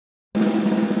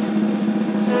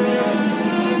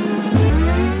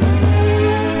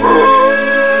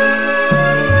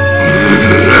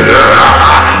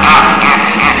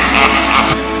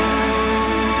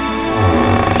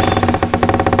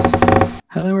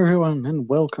everyone, and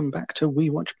welcome back to We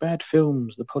Watch Bad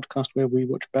Films, the podcast where we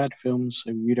watch bad films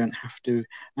so you don't have to.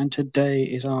 And today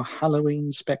is our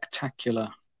Halloween spectacular.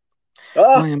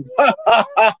 Oh! I am.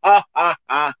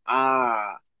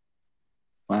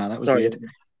 Wow, that was Sorry. weird.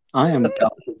 I am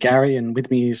Gary, and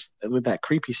with me is, with that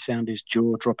creepy sound, is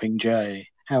Jaw Dropping Jay.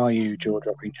 How are you, Jaw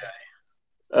Dropping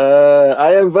Jay?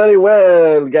 I am very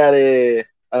well, Gary.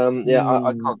 I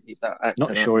can't keep that accent.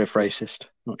 Not sure if racist.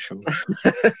 Not sure.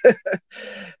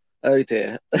 Oh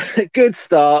dear. Good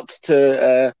start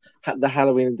to the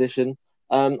Halloween edition.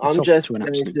 I'm just to an going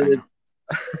absolute to. banger.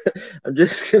 I'm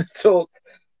just going to talk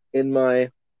in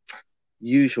my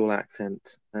usual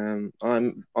accent. I'm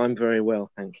very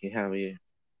well, thank you. How are you?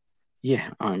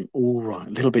 Yeah, I'm all right. A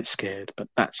little bit scared, but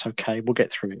that's okay. We'll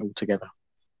get through it all together.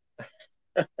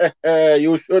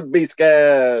 You should be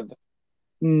scared.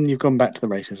 You've gone back to the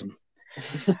racism.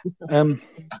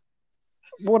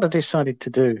 What I decided to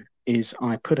do is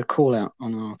I put a call out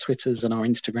on our Twitters and our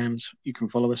Instagrams. You can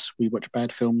follow us. We watch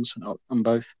bad films on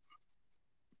both,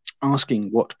 asking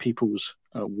what people's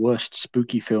worst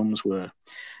spooky films were.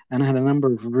 And I had a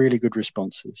number of really good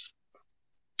responses.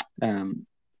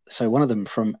 So one of them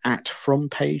from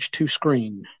Page to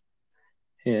Screen.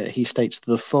 He states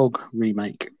The Fog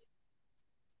remake.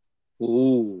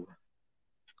 Ooh.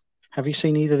 Have you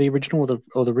seen either the original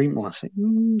or the remake? Well,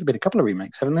 there's been a couple of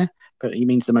remakes, haven't there? But he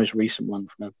means the most recent one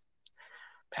from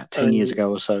about 10 years ago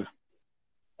or so.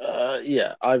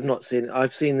 Yeah, I've not seen.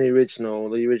 I've seen the original.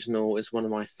 The original is one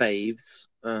of my faves.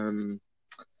 I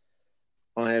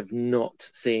have not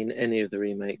seen any of the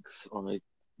remakes. I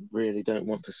really don't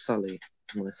want to sully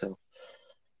myself.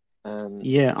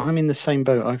 Yeah, I'm in the same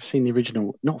boat. I've seen the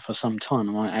original, not for some time,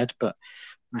 I might add, but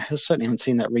I certainly haven't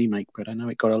seen that remake. But I know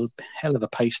it got a hell of a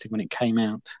pasting when it came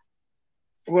out.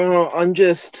 Well,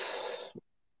 do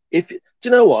you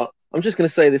know what? I'm just going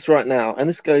to say this right now, and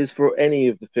this goes for any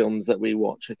of the films that we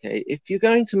watch. Okay, if you're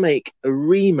going to make a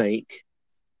remake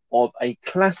of a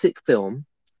classic film,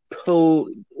 pull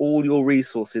all your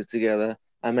resources together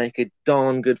and make a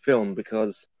darn good film,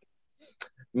 because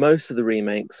most of the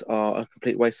remakes are a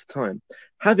complete waste of time.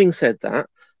 Having said that,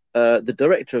 the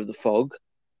director of The Fog,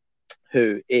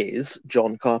 who is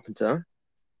John Carpenter,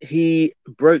 he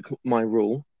broke my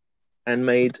rule and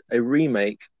made a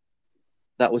remake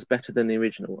that was better than the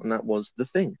original, and that was The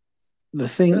Thing. The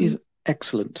Thing is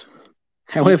excellent.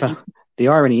 However, the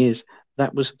irony is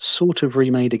that was sort of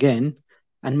remade again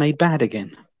and made bad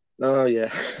again. Oh yeah.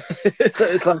 So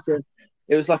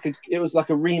it was like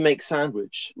a remake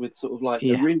sandwich with sort of like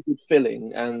a really good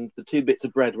filling, and the two bits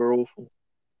of bread were awful.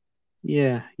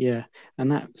 Yeah,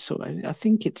 and that sort of, I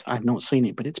think I've not seen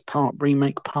it, but it's part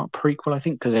remake, part prequel. I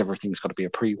think because everything's got to be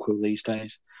a prequel these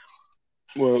days.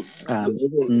 Well,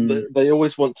 they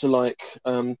always want to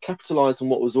capitalize on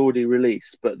what was already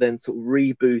released, but then sort of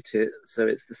reboot it so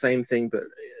it's the same thing but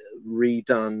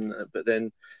redone. But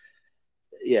then,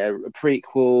 yeah, a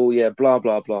prequel, yeah, blah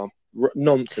blah blah,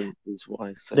 nonsense is what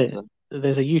I say.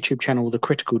 There's a YouTube channel, The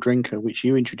Critical Drinker, which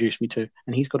you introduced me to,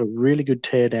 and he's got a really good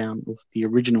teardown of the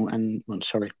original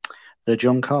the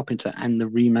John Carpenter and the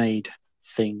remade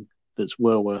Thing that's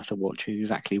well worth a watch.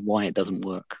 Exactly why it doesn't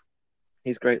work.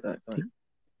 He's great, that guy.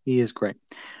 He is great.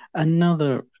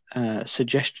 Another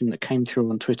suggestion that came through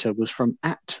on Twitter was from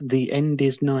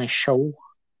 @TheEndIsNigh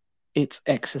It's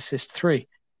Exorcist 3,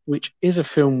 which is a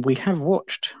film we have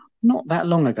watched not that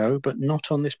long ago, but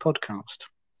not on this podcast.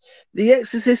 The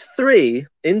Exorcist 3?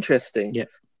 Interesting. Yeah.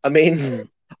 I mean,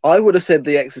 I would have said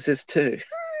The Exorcist 2.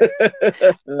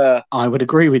 I would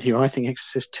agree with you. I think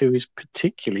Exorcist 2 is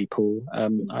particularly poor.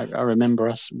 I remember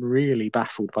us really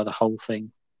baffled by the whole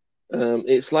thing.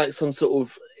 It's like some sort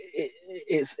of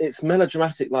it's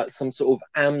melodramatic, like some sort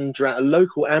of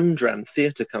local Amdram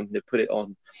theatre company put it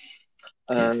on.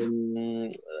 Yes.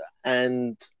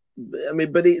 And I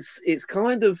mean, but it's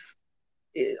kind of,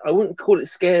 I wouldn't call it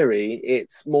scary.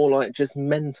 It's more like just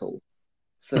mental.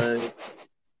 So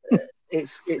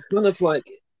it's kind of like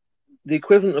the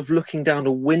equivalent of looking down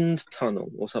a wind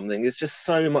tunnel or something. There's just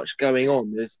so much going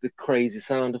on. There's the crazy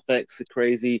sound effects, the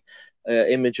crazy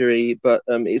imagery, but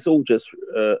it's all just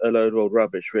a load of old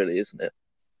rubbish, really, isn't it?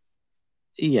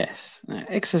 Yes.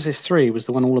 Exorcist 3 was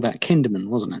the one all about Kinderman,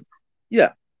 wasn't it?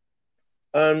 Yeah.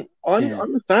 I'm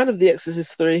a fan of The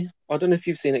Exorcist 3. I don't know if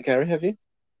you've seen it, Gary, have you?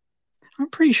 I'm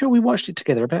pretty sure we watched it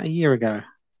together about a year ago.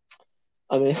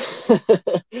 I mean,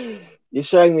 you're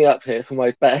showing me up here for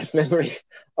my bad memory.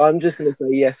 I'm just going to say,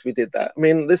 yes, we did that. I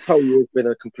mean, this whole year has been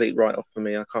a complete write-off for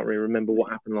me. I can't really remember what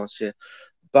happened last year.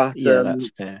 But yeah, that's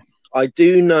fair. I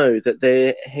do know that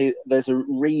there's a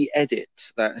re-edit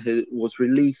that was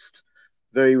released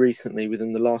very recently,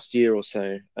 within the last year or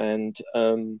so, and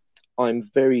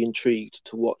I'm very intrigued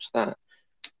to watch that.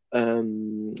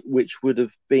 Which would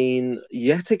have been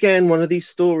yet again one of these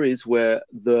stories where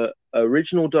the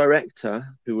original director,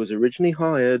 who was originally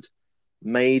hired,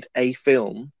 made a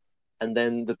film, and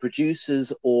then the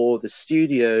producers or the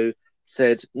studio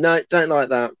said, no, don't like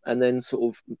that, and then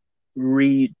sort of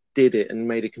redid it and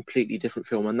made a completely different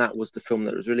film, and that was the film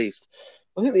that was released.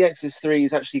 I think The Exorcist 3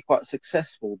 is actually quite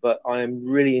successful, but I am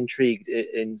really intrigued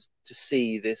to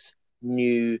see this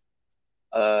new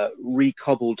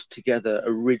recobbled together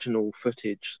original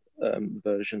footage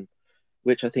version,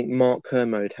 which I think Mark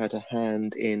Kermode had a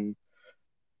hand in.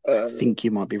 I think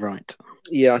you might be right.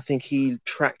 Yeah, I think he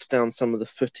tracked down some of the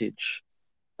footage.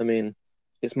 I mean,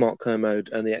 it's Mark Kermode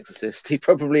and The Exorcist. He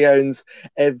probably owns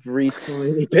every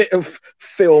tiny bit of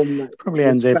film. That Probably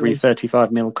owns every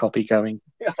 35mm copy going.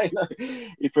 I know.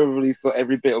 He probably's got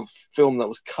every bit of film that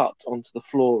was cut onto the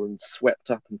floor and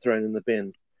swept up and thrown in the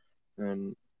bin.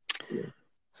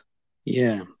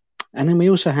 Yeah. And then we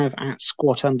also have at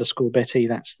 @squat_Betty.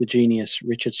 That's the genius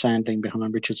Richard Sandling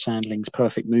behind Richard Sandling's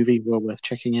Perfect Movie. Well worth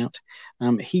checking out.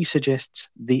 He suggests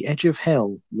The Edge of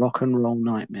Hell, Rock and Roll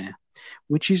Nightmare,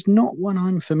 which is not one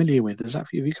I'm familiar with. Have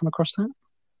you come across that?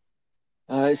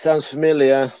 It sounds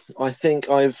familiar. I think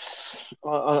I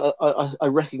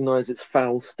recognise its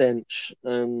foul stench.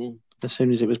 As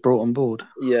soon as it was brought on board.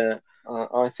 Yeah,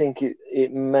 I think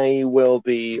it may well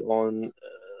be on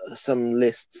some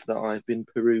lists that I've been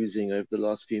perusing over the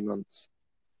last few months.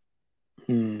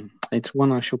 It's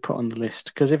one I shall put on the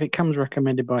list, because if it comes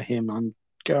recommended by him, I'm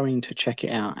going to check it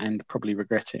out and probably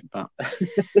regret it. But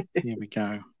here we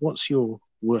go. What's your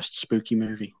worst spooky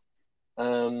movie?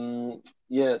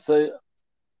 Yeah, so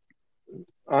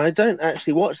I don't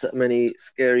actually watch that many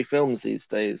scary films these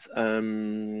days.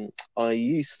 I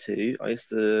used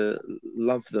to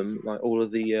love them, like all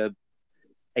of the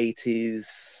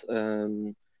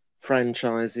 80s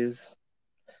franchises.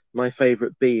 My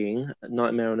favourite being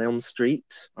Nightmare on Elm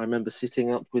Street. I remember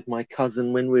sitting up with my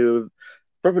cousin when we were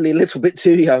probably a little bit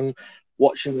too young,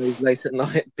 watching those late at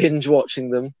night, binge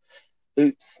watching them.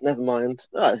 Oops, never mind.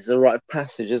 This is a rite of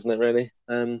passage, isn't it, really?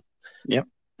 Yep.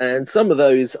 And some of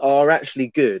those are actually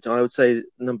good. I would say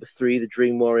number 3, The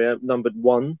Dream Warrior, number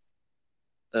 1,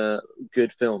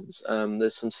 good films.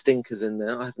 There's some stinkers in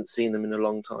there. I haven't seen them in a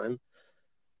long time.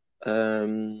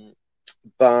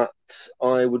 But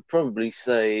I would probably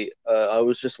say I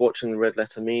was just watching the Red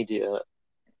Letter Media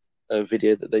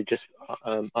video that they just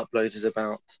uploaded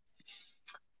about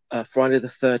Friday the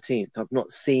 13th. I've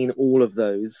not seen all of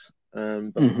those,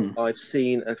 but I've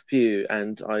seen a few,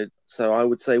 and I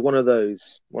would say one of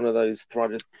those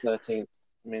Friday the 13th.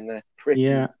 I mean, they're pretty.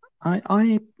 Yeah,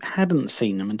 I hadn't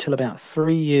seen them until about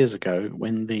 3 years ago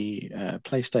when the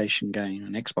PlayStation game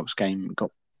and Xbox game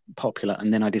got popular,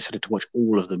 and then I decided to watch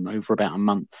all of them over about a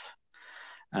month.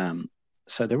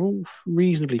 So they're all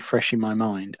reasonably fresh in my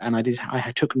mind, and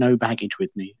I took no baggage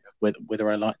with me, whether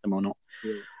I liked them or not.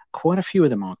 Yeah. Quite a few of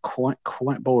them are quite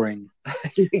boring.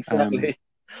 Exactly.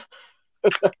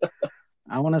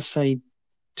 I want to say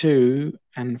 2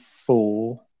 and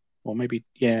 4, or maybe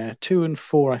 2 and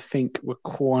 4. I think were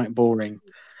quite boring.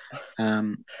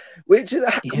 Which is,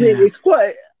 I mean, it's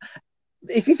quite.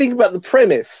 If you think about the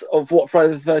premise of what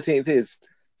Friday the 13th is,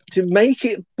 to make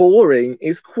it boring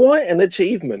is quite an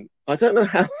achievement. I don't know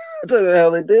how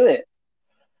they do it.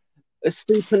 A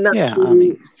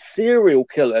supernatural serial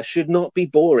killer should not be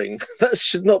boring. That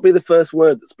should not be the first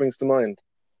word that springs to mind.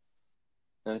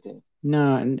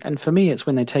 No, and for me, it's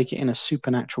when they take it in a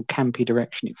supernatural, campy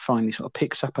direction, it finally sort of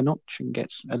picks up a notch and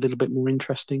gets a little bit more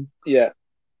interesting. Yeah.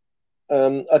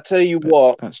 I tell you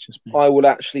what, that's just me. I would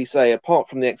actually say, apart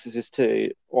from The Exorcist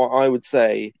 2, what I would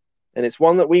say, and it's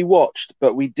one that we watched,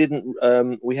 but we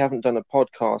haven't done a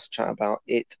podcast chat about,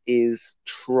 it is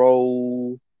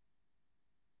Troll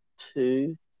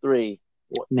 2, 3.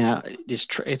 What? Now,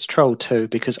 it's Troll 2,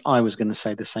 because I was going to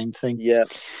say the same thing. Yeah.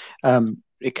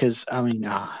 Because, I mean,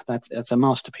 that's a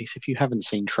masterpiece. If you haven't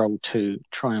seen Troll 2,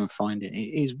 try and find it.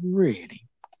 It is really,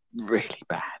 really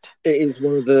bad. It is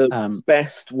one of the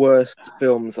worst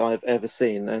films I've ever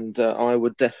seen, and I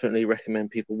would definitely recommend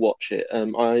people watch it.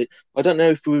 I don't know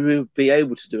if we will be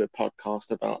able to do a podcast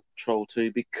about Troll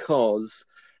 2 because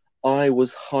I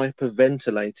was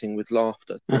hyperventilating with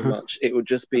laughter so much. It would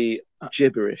just be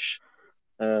gibberish.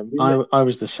 I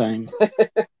was the same.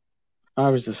 I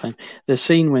was the same. The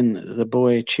scene when the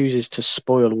boy chooses to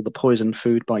spoil all the poisoned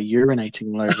food by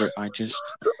urinating all over it,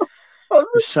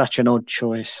 it's such an odd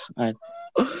choice. I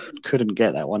couldn't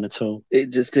get that one at all. It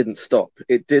just didn't stop.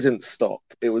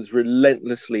 It was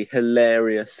relentlessly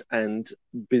hilarious and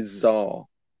bizarre.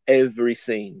 every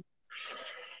scene.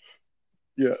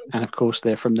 Yeah. And of course,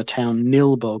 they're from the town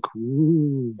Nilbog.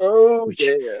 Ooh, Oh, which,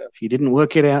 yeah. if you didn't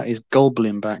work it out, is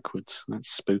goblin backwards. That's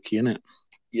spooky, isn't it?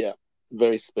 Yeah.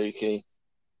 Very spooky.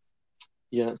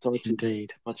 Yeah, so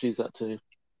Indeed. I choose that too.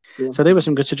 Yeah. So there were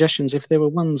some good suggestions. If there were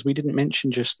ones we didn't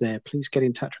mention just there, please get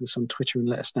in touch with us on Twitter and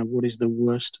let us know what is the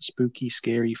worst spooky,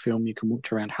 scary film you can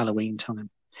watch around Halloween time.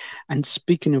 And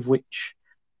speaking of which,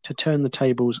 to turn the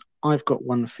tables, I've got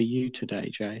one for you today,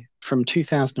 Jay. From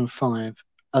 2005,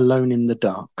 Alone in the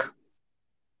Dark.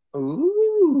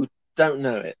 Ooh, don't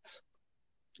know it.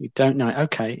 You don't know it?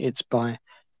 Okay, it's by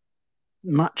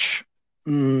much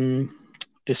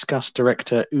discussed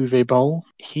director Uwe Boll.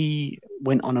 He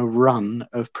went on a run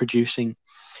of producing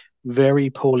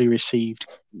very poorly received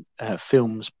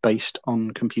films based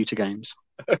on computer games.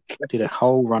 Okay. Did a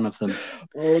whole run of them.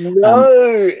 Oh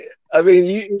no! I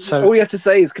mean, all you have to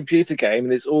say is computer game,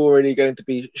 and it's already going to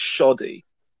be shoddy.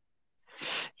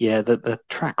 Yeah, the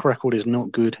track record is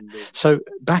not good. So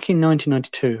back in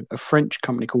 1992, a French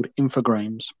company called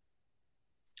Infogrames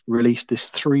released this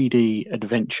 3D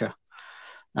adventure,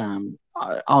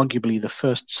 arguably the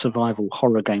first survival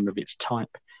horror game of its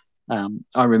type.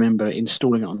 I remember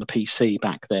installing it on the PC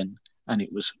back then, and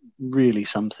it was really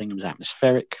something. It was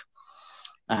atmospheric,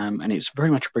 and it's very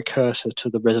much a precursor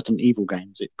to the Resident Evil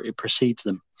games. It precedes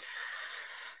them.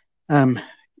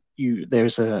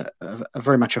 There's a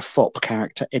very much a fop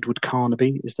character. Edward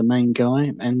Carnaby is the main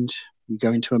guy, and you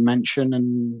go into a mansion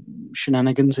and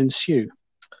shenanigans ensue.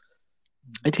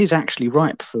 It is actually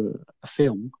ripe for a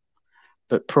film,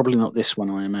 but probably not this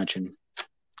one, I imagine.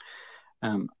 I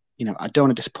don't want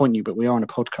to disappoint you, but we are on a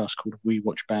podcast called We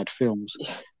Watch Bad Films,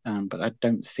 but I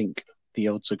don't think the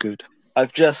odds are good.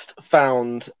 I've just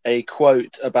found a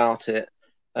quote about it.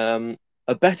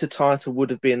 A better title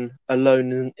would have been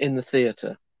Alone in the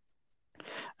Theatre.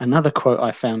 Another quote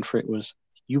I found for it was,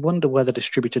 "You wonder why the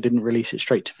distributor didn't release it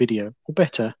straight to video, or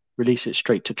better, release it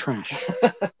straight to trash."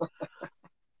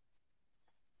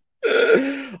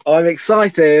 I'm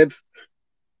excited.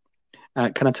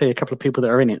 Can I tell you a couple of people that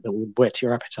are in it that will whet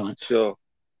your appetite? Sure.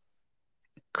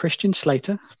 Christian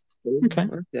Slater. Okay.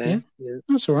 Yeah.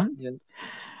 That's all right. Yeah.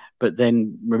 But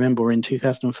then, remember, in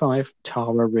 2005,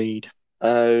 Tara Reid.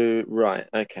 Oh, right.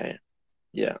 Okay.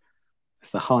 Yeah. It's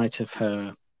the height of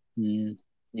her...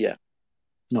 yeah.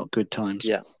 Not good times.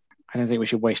 Yeah. I don't think we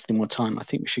should waste any more time. I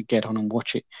think we should get on and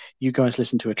watch it. You guys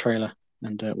listen to a trailer,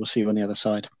 and we'll see you on the other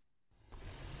side.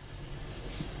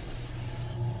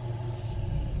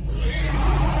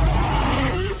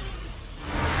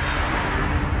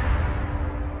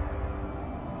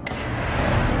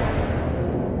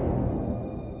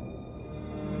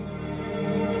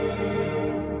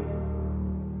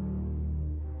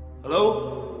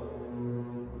 Hello?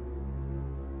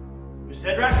 Miss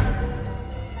Hedrak?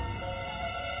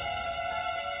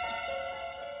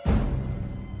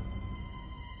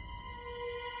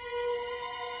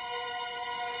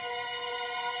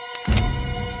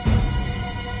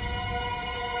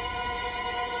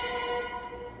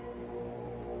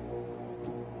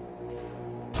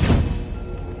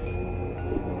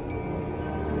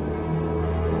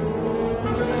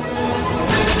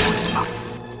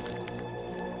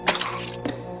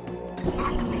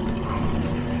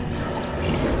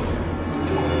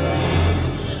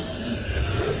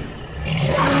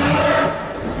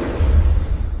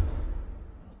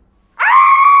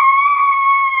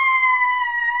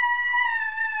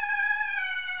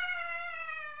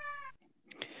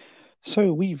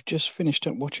 So we've just finished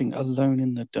up watching Alone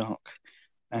in the Dark.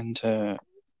 And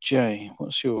Jay,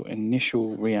 what's your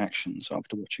initial reactions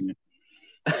after watching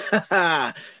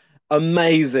it?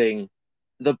 Amazing.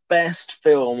 The best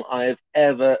film I've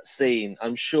ever seen.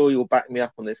 I'm sure you'll back me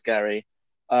up on this, Gary.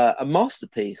 A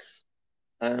masterpiece.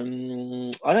 I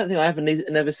don't think I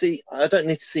I don't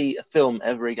need to see a film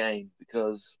ever again,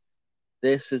 because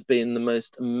this has been the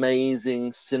most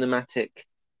amazing cinematic.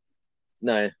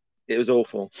 No, it was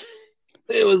awful.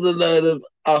 It was a load of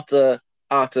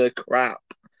utter crap.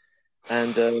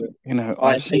 And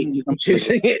I've seen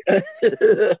choosing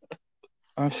it.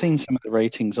 I've seen some of the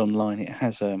ratings online. It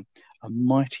has a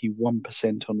mighty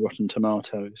 1% on Rotten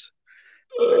Tomatoes.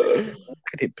 How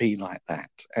could it be like that?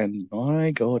 And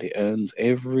my God, it earns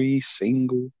every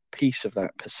single piece of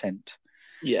that percent.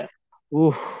 Yeah.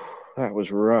 Ooh, that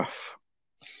was rough.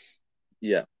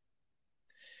 Yeah.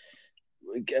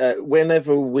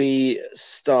 Whenever we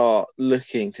start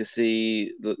looking at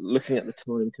the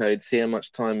time code, see how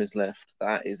much time is left,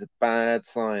 that is a bad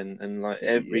sign. And like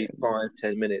every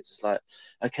 5-10 minutes, it's like,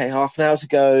 okay, half an hour to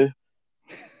go,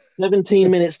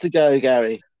 17 minutes to go,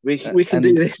 Gary. We can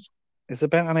do this. It's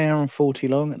about an hour and 40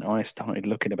 long, and I started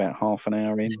looking about half an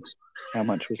hour in how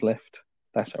much was left.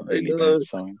 That's a really bad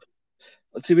sign.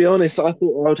 To be honest, I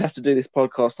thought I would have to do this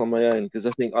podcast on my own because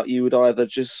I think you would either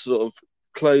just sort of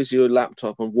close your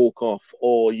laptop and walk off,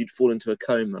 or you'd fall into a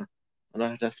coma, and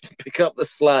I'd have to pick up the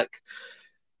slack.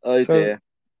 Oh dear.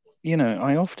 You know,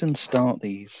 I often start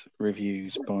these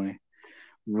reviews by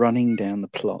running down the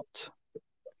plot,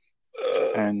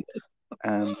 and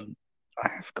I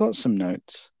have got some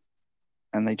notes,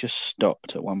 and they just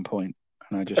stopped at one point,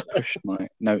 and I just pushed my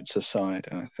notes aside,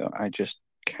 and I thought, I just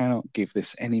cannot give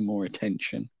this any more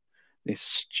attention. This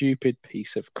stupid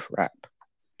piece of crap.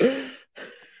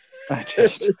 I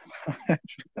just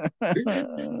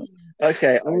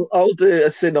Okay, I'll do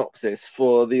a synopsis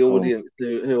for the audience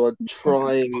who are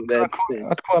trying their best.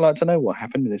 I'd quite like to know what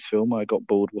happened in this film. I got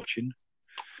bored watching.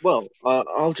 Well,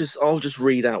 I'll just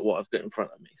read out what I've got in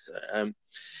front of me. So,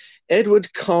 Edward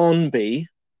Carnby,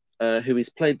 who is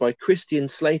played by Christian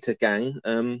Slater Gang,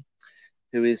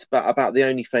 who is about the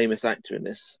only famous actor in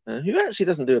this, who actually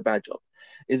doesn't do a bad job,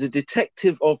 is a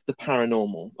detective of the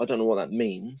paranormal. I don't know what that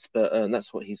means, but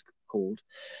that's what he's called.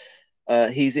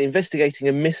 He's investigating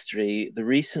a mystery, the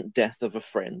recent death of a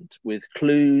friend, with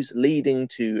clues leading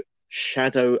to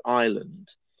Shadow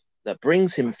Island that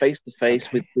brings him face to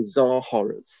face with bizarre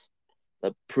horrors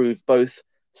that prove both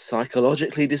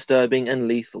psychologically disturbing and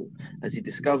lethal as he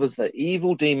discovers that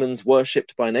evil demons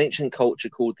worshipped by an ancient culture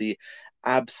called the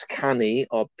Abscani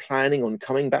are planning on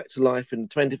coming back to life in the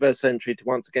 21st century to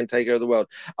once again take over the world.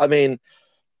 I mean,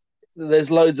 there's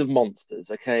loads of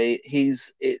monsters, okay?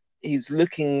 He's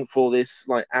looking for this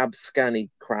like Abscani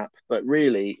crap, but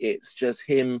really it's just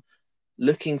him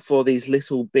looking for these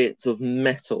little bits of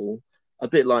metal, a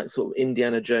bit like sort of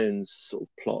Indiana Jones sort of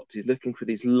plot. He's looking for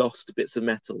these lost bits of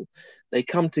metal. They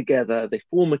come together, they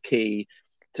form a key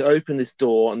to open this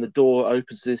door, and the door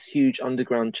opens to this huge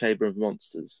underground chamber of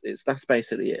monsters. That's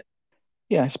basically it.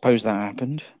 Yeah, I suppose that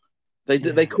happened.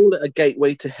 They call it a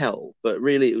gateway to hell, but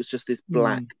really it was just this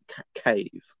black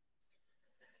cave.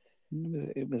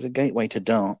 It was a gateway to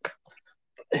dark.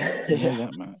 I know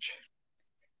that much.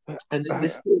 And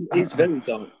this film is very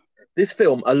dark. This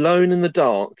film, Alone in the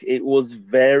Dark, it was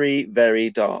very, very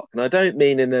dark. And I don't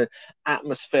mean in an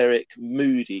atmospheric,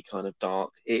 moody kind of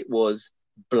dark. It was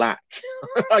black.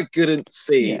 I couldn't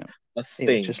see a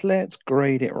thing. Just let's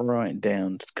grade it right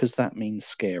down, because that means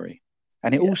scary.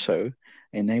 And it also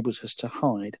enables us to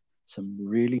hide some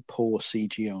really poor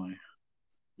CGI.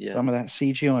 Yeah. Some of that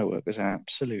CGI work was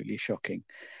absolutely shocking.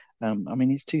 I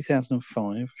mean, it's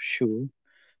 2005, sure,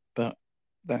 but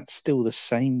that's still the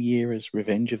same year as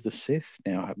Revenge of the Sith.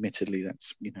 Now, admittedly,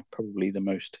 that's probably the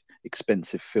most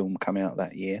expensive film come out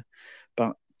that year,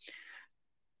 but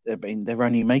I mean, they're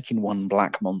only making one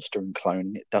black monster and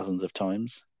cloning it dozens of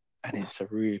times, and it's a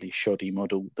really shoddy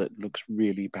model that looks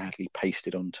really badly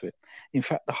pasted onto it. In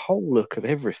fact, the whole look of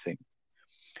everything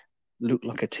looked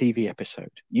like a TV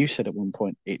episode. You said at one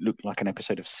point it looked like an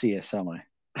episode of CSI.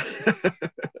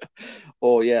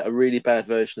 Or a really bad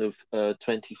version of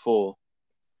 24.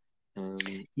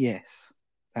 Yes,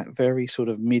 that very sort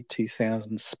of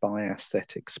mid-2000s spy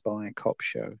aesthetic, spy cop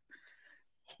show.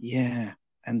 Yeah,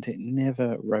 and it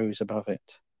never rose above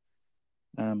it.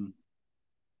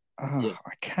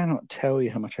 I cannot tell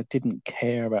you how much I didn't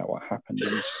care about what happened in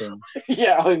this film.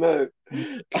 Yeah, I know.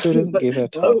 Couldn't give a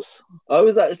toss. I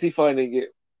was actually finding it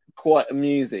quite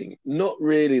amusing. Not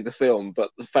really the film,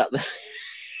 but the fact that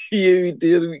you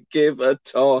didn't give a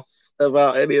toss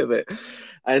about any of it.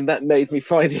 And that made me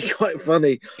find it quite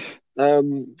funny.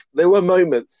 There were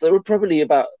moments, there were probably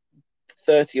about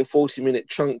 30 or 40-minute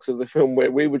chunks of the film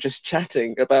where we were just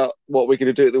chatting about what we're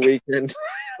going to do at the weekend,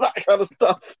 that kind of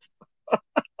stuff.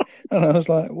 And I was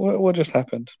like, what just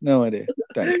happened? No idea.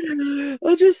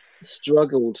 I just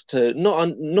struggled to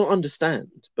not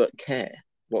understand, but care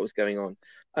what was going on.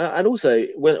 And also,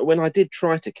 when I did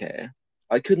try to care,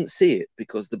 I couldn't see it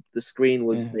because the screen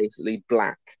was basically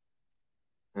black.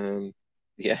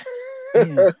 Yeah.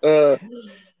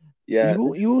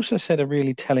 You also said a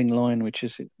really telling line, which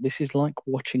is, this is like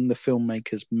watching the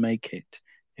filmmakers make it.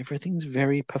 Everything's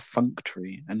very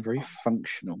perfunctory and very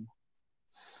functional.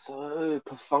 So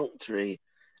perfunctory.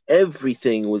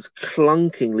 Everything was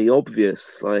clunkingly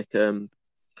obvious. Like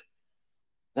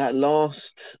that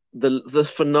last the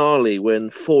finale when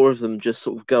four of them just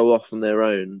sort of go off on their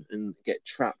own and get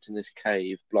trapped in this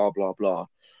cave, blah blah blah.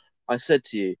 I said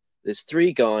to you, there's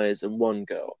three guys and one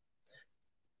girl.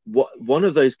 One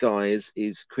of those guys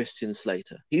is Christian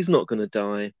Slater. He's not going to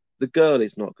die. The girl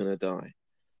is not going to die.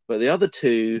 But the other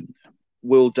two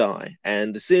will die.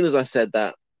 And as soon as I said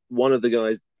that, one of the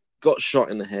guys got shot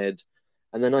in the head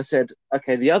And then I said,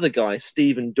 okay, the other guy,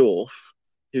 Stephen Dorff,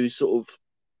 who sort of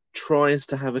tries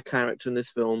to have a character in this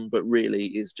film, but really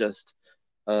is just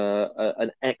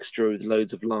an extra with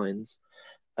loads of lines.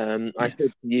 I said Yes.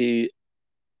 to you,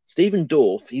 Stephen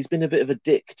Dorff, he's been a bit of a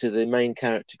dick to the main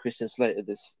character, Christian Slater,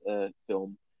 this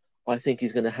film. I think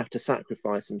he's going to have to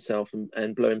sacrifice himself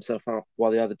and blow himself up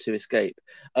while the other two escape.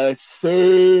 As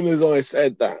soon as I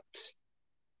said that,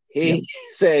 he Yep.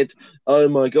 said, "Oh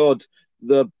my God,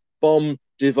 the bomb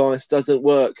device doesn't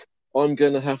work. I'm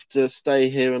going to have to stay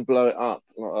here and blow it up."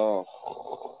 Like,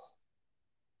 oh,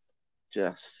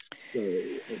 just so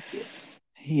obvious.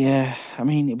 Yeah, I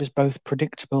mean, it was both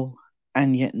predictable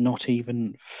and yet not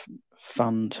even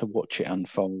fun to watch it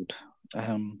unfold.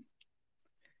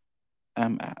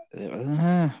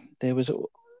 There was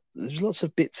there's lots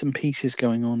of bits and pieces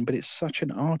going on, but it's such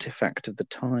an artifact of the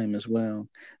time as well.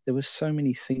 There were so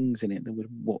many things in it that were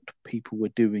what people were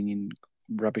doing in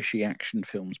rubbishy action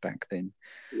films back then.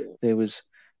 Yeah. There was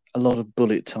a lot of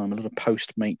bullet time, a lot of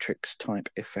post-Matrix type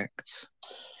effects,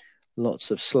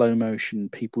 lots of slow motion,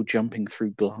 people jumping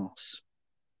through glass.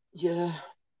 Yeah.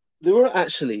 There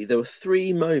were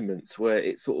 3 moments where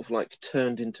it sort of like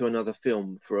turned into another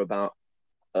film for about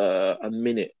a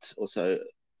minute or so.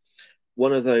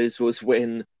 One of those was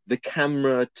when the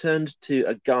camera turned to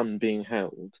a gun being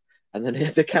held, and then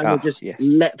the camera just Yes.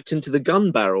 leapt into the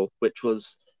gun barrel, which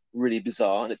was really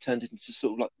bizarre, and it turned into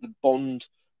sort of like the Bond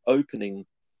opening,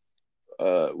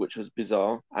 which was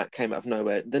bizarre. It came out of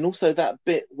nowhere. Then also that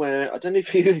bit where I don't know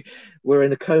if you were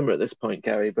in a coma at this point,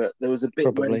 Gary, but there was a bit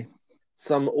when Probably.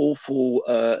 some awful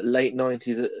late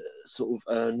 90s sort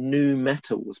of new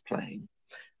metal was playing,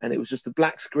 and it was just a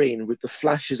black screen with the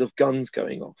flashes of guns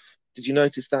going off. Did you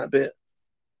notice that bit?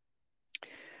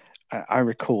 I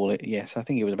recall it, yes. I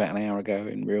think it was about an hour ago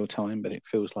in real time, but it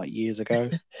feels like years ago.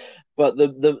 But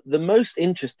the most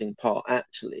interesting part,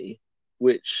 actually,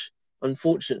 which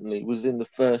unfortunately was in the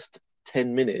first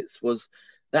 10 minutes, was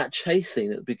that chase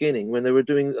scene at the beginning when they were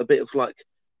doing a bit of like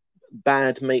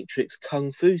bad Matrix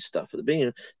kung fu stuff at the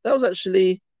beginning. That was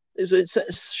actually, it was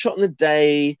shot in the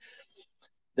day.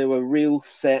 There were real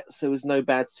sets. There was no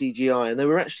bad CGI, and they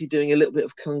were actually doing a little bit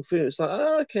of kung fu. It's like,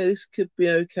 oh, okay, this could be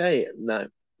okay. No,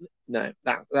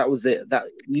 that was it. That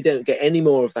you don't get any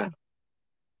more of that.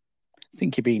 I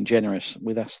think you're being generous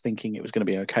with us thinking it was going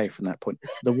to be okay from that point.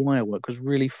 The wire work was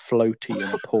really floaty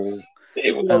and poor.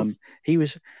 It was.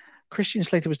 Christian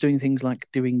Slater was doing things like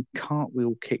doing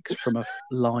cartwheel kicks from a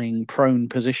lying prone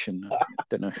position. I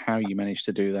don't know how you managed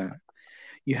to do that.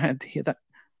 You had to hear that.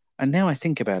 And now I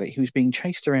think about it, he was being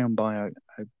chased around by a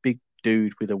big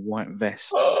dude with a white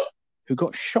vest who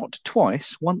got shot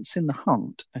twice, once in the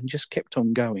heart, and just kept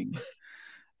on going.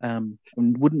 And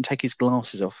wouldn't take his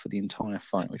glasses off for the entire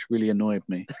fight, which really annoyed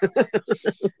me.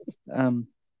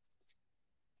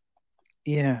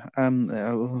 Yeah, and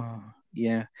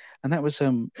that was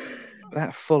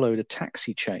that followed a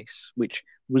taxi chase, which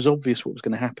was obvious what was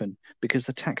going to happen because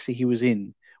the taxi he was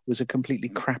in was a completely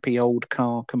crappy old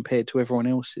car compared to everyone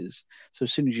else's. So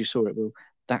as soon as you saw it, well,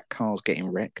 that car's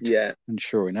getting wrecked. Yeah. And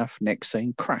sure enough, next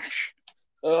scene, crash.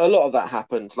 A lot of that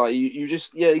happened. Like you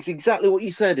just, yeah, it's exactly what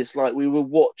you said. It's like we were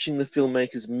watching the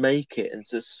filmmakers make it, and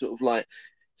so sort of like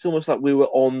it's almost like we were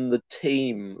on the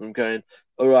team and going,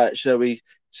 all right, shall we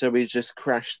just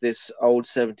crash this old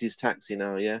 70s taxi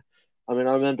now? Yeah. I mean,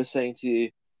 I remember saying to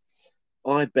you,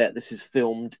 I bet this is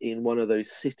filmed in one of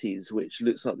those cities which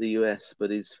looks like the US, but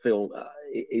is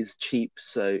cheap.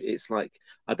 So it's like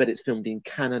I bet it's filmed in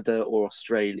Canada or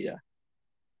Australia.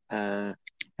 And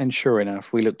sure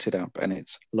enough, we looked it up, and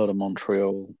it's a lot of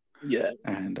Montreal, yeah,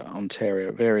 and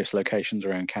Ontario, various locations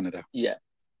around Canada. Yeah,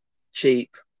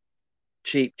 cheap.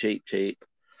 Did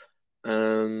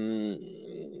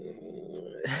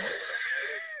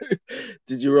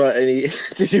you write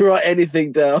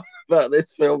anything down about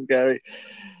this film, Gary?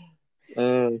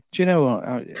 Do you know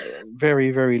what? Very,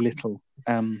 very little.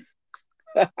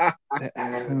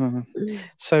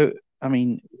 So, I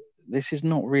mean, this is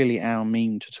not really our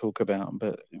meme to talk about,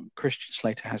 but Christian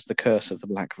Slater has the curse of the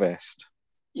black vest.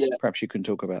 Yeah. Perhaps you can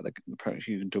talk about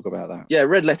that. Yeah,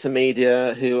 Red Letter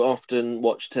Media, who often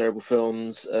watch terrible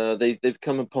films, they've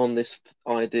come upon this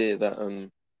idea that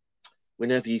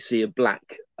whenever you see a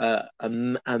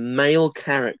male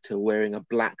character wearing a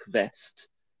black vest,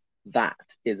 that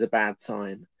is a bad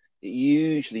sign. It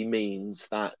usually means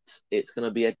that it's going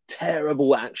to be a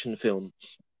terrible action film.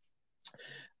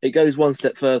 It goes one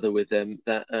step further with them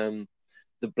that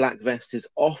the black vest is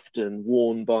often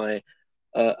worn by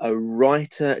a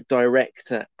writer,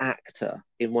 director, actor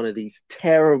in one of these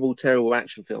terrible, terrible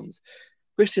action films.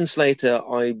 Christian Slater,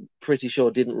 I'm pretty sure,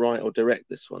 didn't write or direct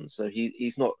this one, so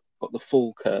he's not got the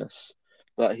full curse,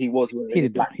 but he was He wearing a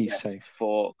did not. black He's vest safe.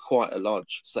 for quite a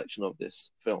large section of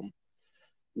this film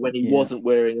when he Yeah. wasn't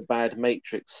wearing a bad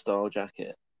Matrix style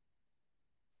jacket.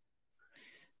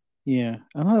 Yeah.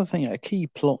 Another thing, a key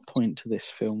plot point to this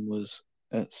film was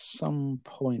at some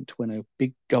point when a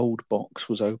big gold box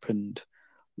was opened,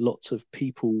 lots of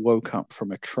people woke up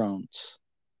from a trance.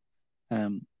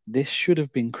 This should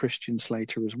have been Christian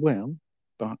Slater as well,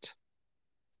 but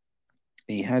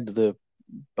he had the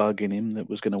bug in him that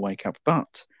was going to wake up.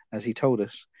 But as he told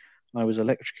us, I was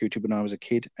electrocuted when I was a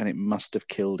kid, and it must have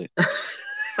killed it.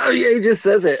 Oh yeah, he just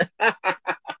says it.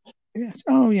 Yeah.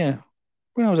 Oh yeah.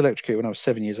 When I was electrocuted when I was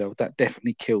 7 years old, that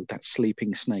definitely killed that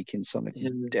sleeping snake inside. Yeah.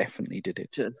 Definitely did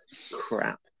it. Just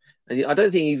crap. And I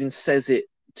don't think he even says it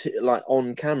like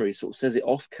on camera. He sort of says it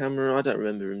off camera. I don't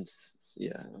remember him.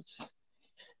 Yeah, just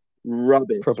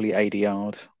rubbish. Probably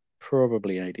ADR'd.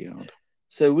 Probably ADR'd.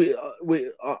 So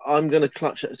I'm going to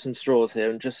clutch at some straws here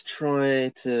and just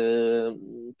try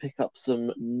to pick up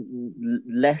some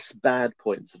less bad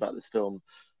points about this film.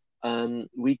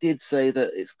 We did say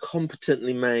that it's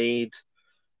competently made.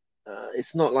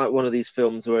 It's not like one of these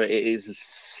films where it is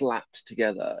slapped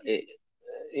together.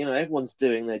 Everyone's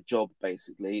doing their job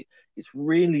basically. It's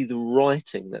really the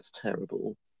writing that's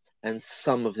terrible and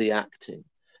some of the acting.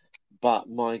 But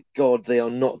my God, they are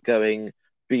not going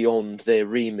beyond their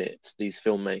remit, these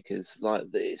filmmakers.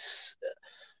 Like this,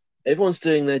 everyone's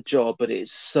doing their job, but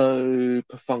it's so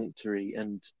perfunctory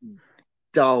and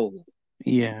dull.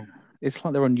 Yeah. It's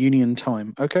like they're on union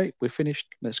time. Okay, we're finished.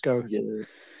 Let's go. Yeah.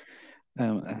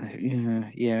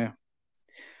 Yeah.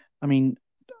 I mean,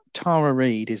 Tara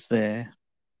Reid is there,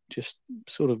 just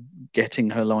sort of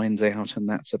getting her lines out, and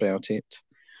that's about it.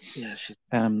 Yeah.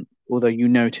 Although you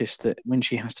notice that when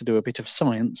she has to do a bit of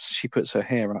science, she puts her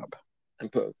hair up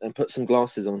and put some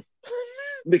glasses on.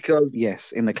 Because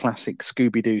yes, in the classic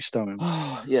Scooby-Doo style.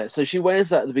 Yeah, so she wears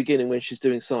that at the beginning when she's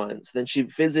doing science. Then she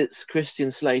visits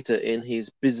Christian Slater in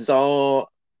his bizarre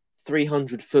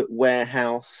 300-foot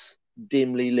warehouse,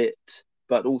 dimly lit,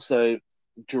 but also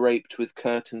draped with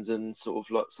curtains and sort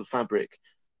of lots of fabric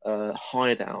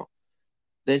hideout.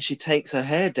 Then she takes her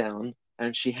hair down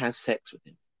and she has sex with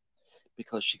him.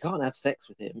 Because she can't have sex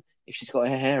with him if she's got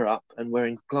her hair up and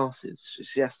wearing glasses.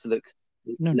 She has to look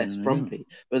less frumpy.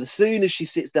 But as soon as she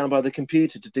sits down by the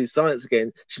computer to do science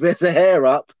again, she puts her hair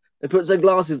up and puts her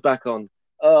glasses back on.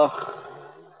 Ugh.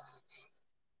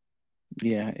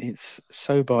 Yeah, it's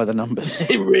so by the numbers.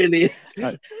 It really is.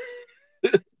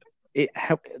 It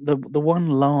helped. The one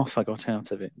laugh I got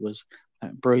out of it was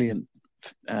that brilliant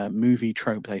movie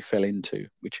trope they fell into,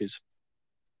 which is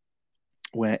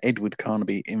where Edward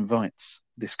Carnaby invites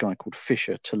this guy called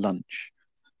Fisher to lunch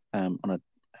out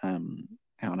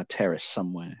on a terrace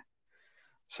somewhere.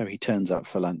 So he turns up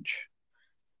for lunch.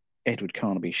 Edward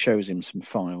Carnaby shows him some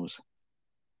files,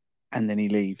 and then he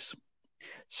leaves.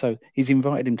 So he's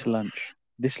invited him to lunch.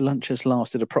 This lunch has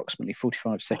lasted approximately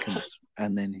 45 seconds,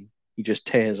 and then he just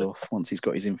tears off once he's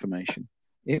got his information.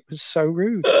 It was so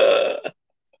rude.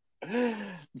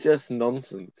 Just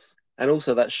nonsense. And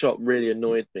also that shot really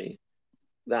annoyed me.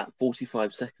 That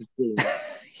 45-second scene.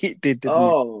 It did, didn't it?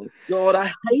 Oh, God,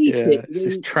 I hate it. It's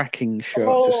this tracking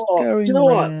shot, just going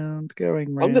around.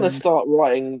 I'm going to start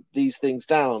writing these things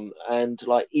down and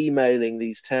like emailing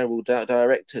these terrible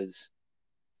directors.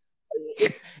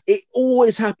 It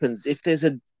always happens if there's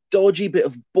a dodgy bit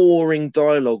of boring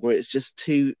dialogue where it's just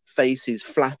two faces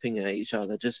flapping at each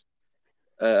other, just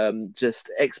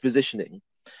expositioning.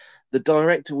 The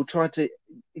director will try to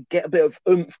get a bit of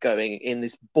oomph going in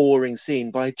this boring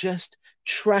scene by just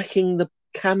tracking the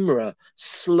camera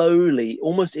slowly,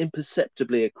 almost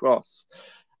imperceptibly across.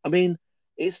 I mean,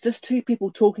 it's just two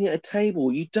people talking at a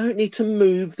table. You don't need to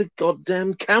move the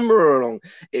goddamn camera along.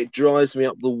 It drives me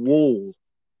up the wall.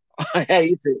 I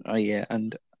hate it. Oh, yeah,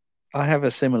 and I have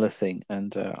a similar thing,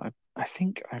 and I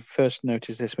think I first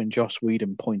noticed this when Joss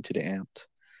Whedon pointed it out,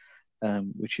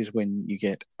 which is when you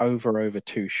get over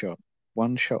two shot.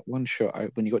 One shot, when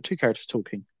you've got two characters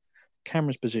talking,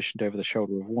 camera's positioned over the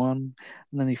shoulder of one,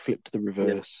 and then they flip to the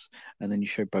reverse, and then you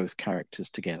show both characters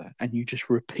together, and you just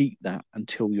repeat that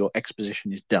until your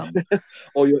exposition is done.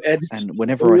 Or your editor. And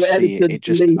whenever I see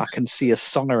it, I can see a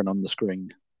siren on the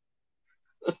screen.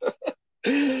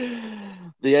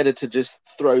 The editor just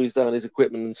throws down his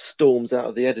equipment and storms out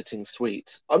of the editing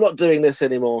suite. I'm not doing this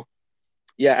anymore.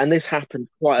 Yeah, and this happened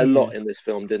quite a lot in this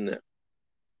film, didn't it?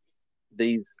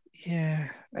 These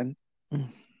and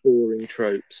boring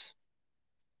tropes.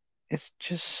 It's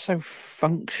just so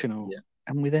functional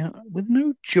and with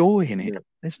no joy in it.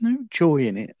 There's no joy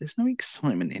in it. There's no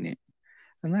excitement in it,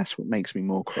 and that's what makes me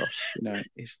more cross.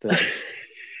 Is that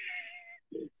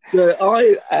So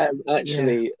I am Yeah,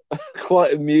 actually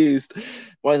quite amused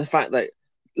by the fact that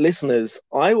listeners,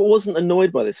 I wasn't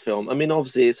annoyed by this film. I mean,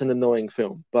 obviously it's an annoying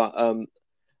film, but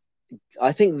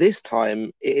I think this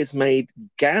time it has made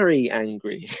Gary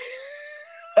angry.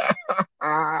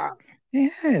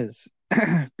 yes,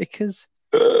 because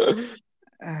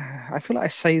I feel like I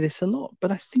say this a lot,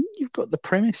 but I think you've got the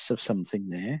premise of something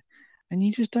there, and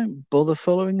you just don't bother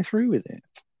following through with it.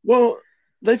 Well,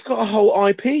 they've got a whole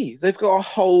IP. They've got a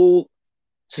whole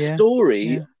Yeah, story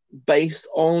yeah, based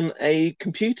on a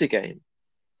computer game.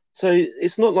 So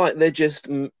it's not like they're just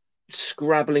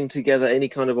scrabbling together any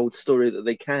kind of old story that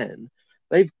they can.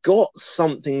 They've got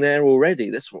something there already.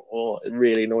 It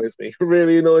really annoys me. It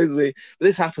really annoys me. But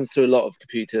this happens to a lot of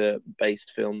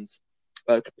computer-based films,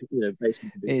 based on computer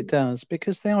it games. does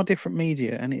because they are different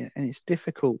media, and it's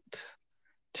difficult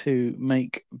to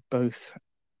make both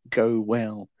go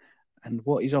well. And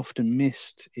what is often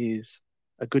missed is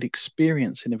a good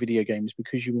experience in a video game is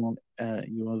because you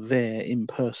are there in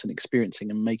person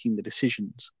experiencing and making the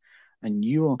decisions, and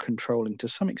you are controlling to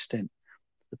some extent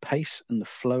the pace and the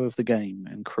flow of the game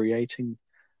and creating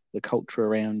the culture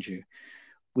around you.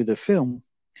 With a film,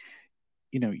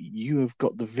 you have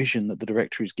got the vision that the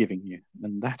director is giving you,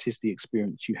 and that is the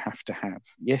experience you have to have.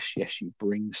 Yes, you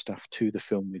bring stuff to the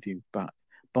film with you, but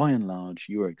by and large,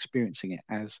 you are experiencing it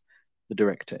as the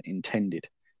director intended.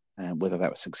 Whether that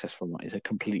was successful or not is a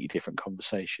completely different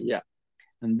conversation. Yeah.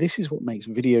 And this is what makes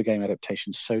video game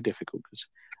adaptations so difficult, because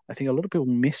I think a lot of people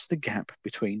miss the gap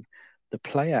between the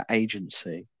player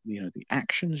agency, the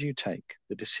actions you take,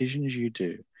 the decisions you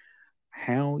do,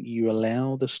 how you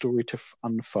allow the story to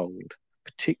unfold,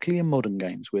 particularly in modern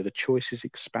games where the choice is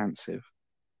expansive,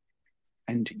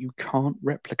 and you can't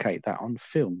replicate that on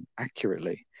film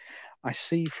accurately. I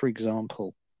see, for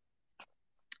example,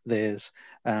 there's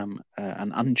an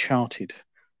Uncharted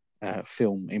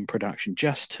film in production.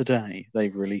 Just today,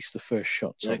 they've released the first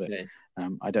shots of it. Okay.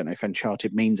 I don't know if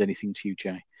Uncharted means anything to you,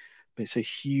 Jay, but it's a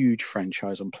huge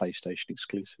franchise on PlayStation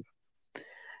exclusive.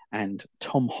 And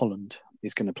Tom Holland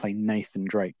is going to play Nathan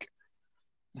Drake.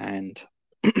 And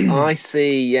I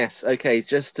see. Yes. Okay.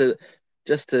 Just to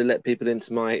let people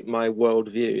into my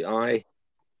worldview,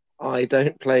 I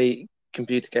don't play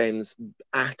computer games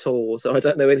at all, so I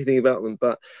don't know anything about them.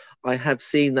 But I have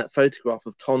seen that photograph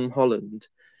of Tom Holland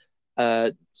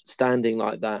standing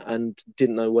like that and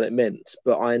didn't know what it meant,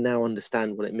 but I now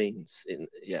understand what it means.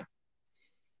 Yeah.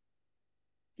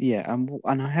 yeah,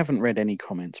 and I haven't read any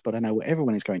comments, but I know what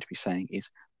everyone is going to be saying is,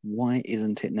 why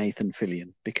isn't it Nathan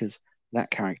Fillion? Because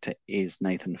that character is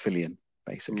Nathan Fillion,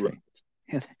 Right. basically.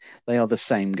 They are the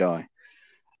same guy.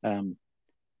 Um,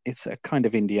 it's a kind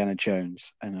of Indiana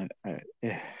Jones, and I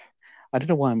don't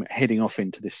know why I'm heading off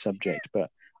into this subject,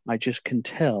 but I just can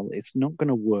tell it's not going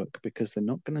to work because they're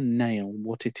not going to nail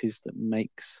what it is that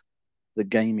makes the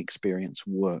game experience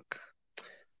work.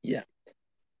 Yeah.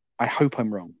 I hope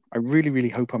I'm wrong. I really, really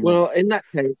hope I'm Well, wrong. in that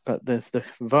case, But the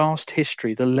vast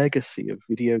history, the legacy of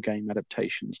video game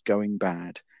adaptations going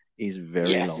bad is very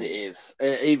yes, long. it is.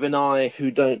 Even I, who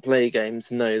don't play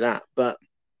games, know that. But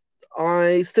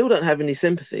I still don't have any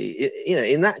sympathy.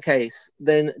 In that case,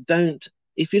 then don't.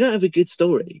 If you don't have a good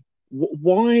story,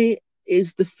 why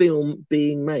is the film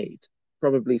being made?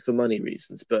 Probably for money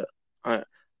reasons, but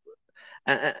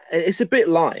it's a bit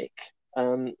like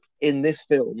in this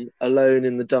film, Alone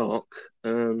in the Dark.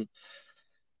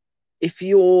 If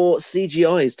your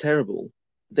CGI is terrible,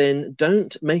 then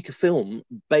don't make a film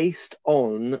based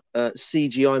on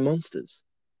CGI monsters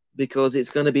because it's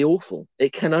going to be awful.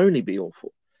 It can only be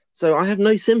awful. So I have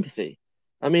no sympathy.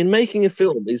 I mean, making a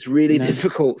film is really No,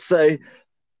 difficult. So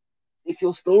if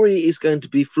your story is going to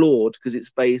be flawed because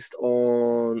it's based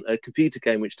on a computer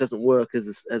game which doesn't work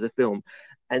as a film,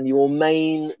 and your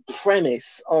main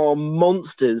premise are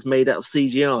monsters made out of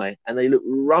CGI and they look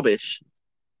rubbish,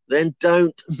 then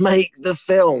don't make the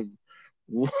film.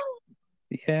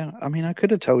 yeah. I mean, I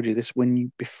could have told you this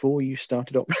before you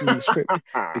started optioning the script,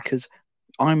 because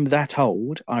I'm that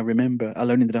old. I remember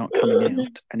Alone in the Dark coming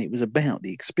out, and it was about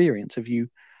the experience of you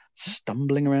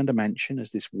stumbling around a mansion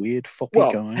as this weird foppy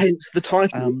Well, guy, hence the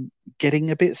title.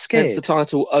 getting a bit Hence the scared.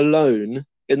 title, Alone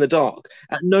in the Dark.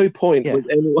 At no point Yeah, was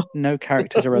anyone. no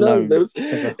characters are No, alone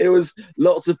ever. it was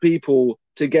lots of people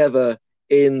together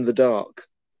in the dark.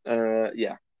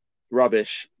 Yeah,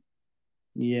 rubbish.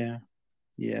 Yeah,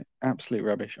 yeah, absolute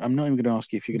rubbish. I'm not even going to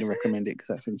ask you if you're going to recommend it because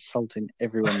that's insulting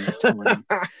everyone's time.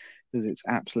 Because it's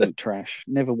absolute trash.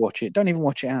 Never watch it. Don't even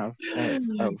watch it out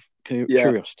of Yeah.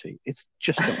 curiosity. It's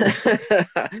just not worth it.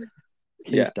 Yeah,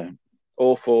 Please don't.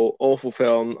 awful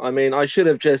film. I mean, I should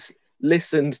have just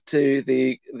listened to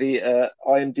the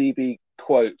IMDb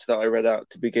quote that I read out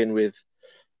to begin with.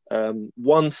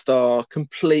 1 star,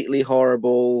 completely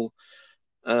horrible.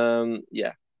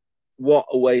 Yeah, what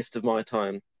a waste of my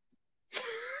time.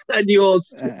 And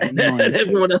yours, And mine too.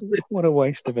 everyone else's. What a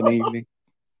waste of an evening.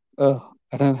 Oh,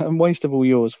 and waste of all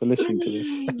yours for listening to this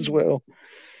as well.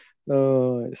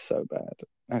 Oh, it's so bad.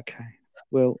 Okay,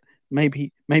 well,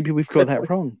 maybe we've got that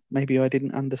wrong. Maybe I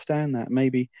didn't understand that.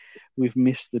 Maybe we've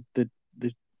missed the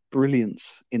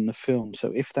brilliance in the film.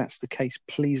 So if that's the case,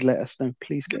 please let us know.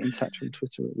 Please get in touch on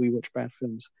Twitter at We Watch Bad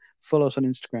Films. Follow us on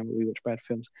Instagram at We Watch Bad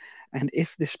Films. And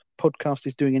if this podcast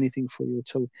is doing anything for you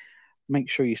at all, make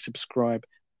sure you subscribe,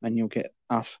 and you'll get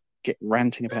us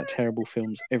ranting about terrible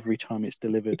films every time it's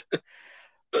delivered.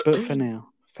 But for now,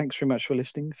 thanks very much for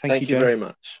listening. Thank you, you Joe. very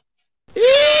much.